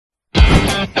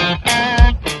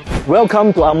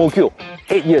Welcome to Ang Mo Kio.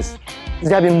 8 years.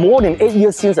 There have been more than 8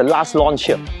 years since the last launch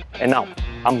here. And now,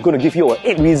 I'm going to give you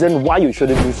 8 reasons why you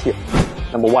shouldn't miss here.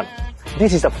 Number 1.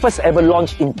 This is the first ever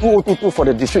launch in 2022 for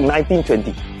the District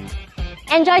 1920.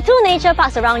 Enjoy 2 nature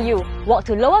parks around you. Walk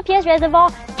to Lower Pierce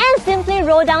Reservoir and simply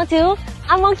roll down to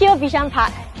Ang Mo Kio Bishan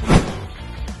Park.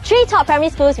 3 top primary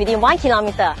schools within 1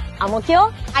 kilometer. Ang Mo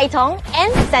Kio, Ai Tong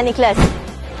and St. Nicholas.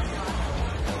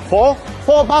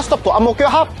 4 bus stop to Ang Mo Kio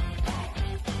Hub.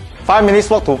 5 minutes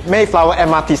walk to Mayflower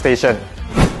MRT station.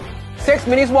 6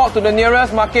 minutes walk to the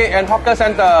nearest market and hawker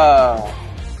center.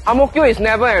 Ang Mo Kio is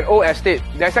never an old estate.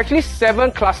 There's actually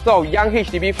 7 clusters of young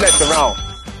HDB flats around.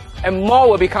 And more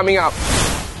will be coming up.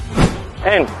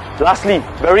 And lastly,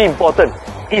 very important,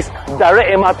 is direct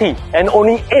MRT and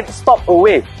only 8 stops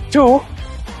away to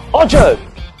Orchard.